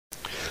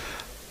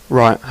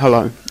Right,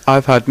 hello.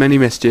 I've had many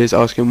messages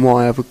asking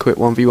why I've quit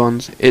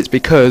 1v1's. It's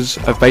because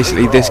of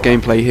basically this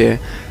gameplay here.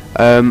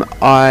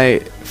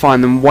 I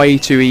find them way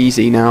too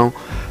easy now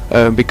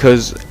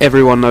because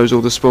everyone knows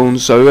all the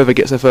spawns, so whoever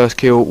gets the first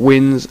kill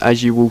wins,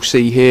 as you will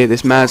see here.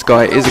 This Maz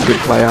guy is a good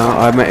player.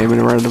 I met him in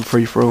a random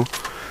free-for-all.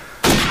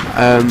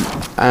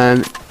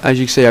 And as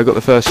you can see, I got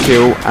the first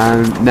kill,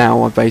 and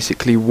now I've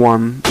basically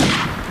won,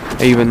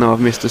 even though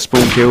I've missed a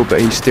spawn kill, but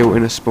he's still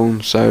in a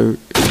spawn, so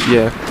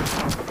yeah.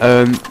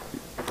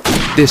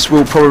 This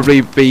will probably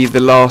be the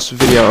last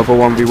video of a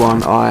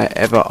 1v1 I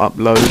ever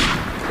upload.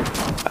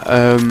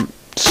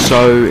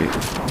 So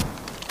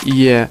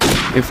yeah,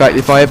 in fact,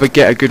 if I ever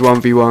get a good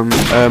 1v1,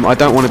 I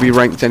don't want to be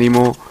ranked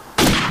anymore,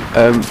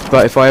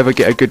 but if I ever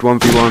get a good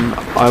 1v1,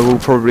 I will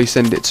probably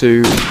send it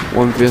to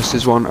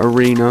 1v1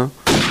 arena.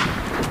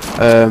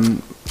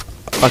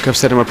 Like I've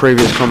said in my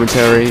previous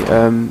commentary,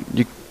 I'm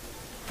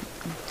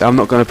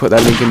not going to put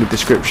that link in the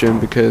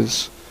description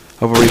because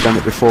I've already done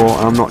it before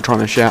and I'm not trying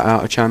to shout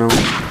out a channel.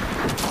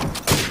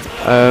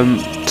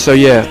 So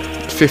yeah,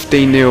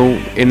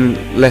 15-0 in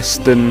less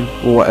than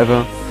or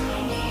whatever.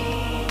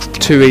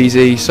 Too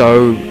easy,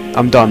 so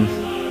I'm done.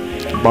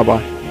 Bye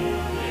bye.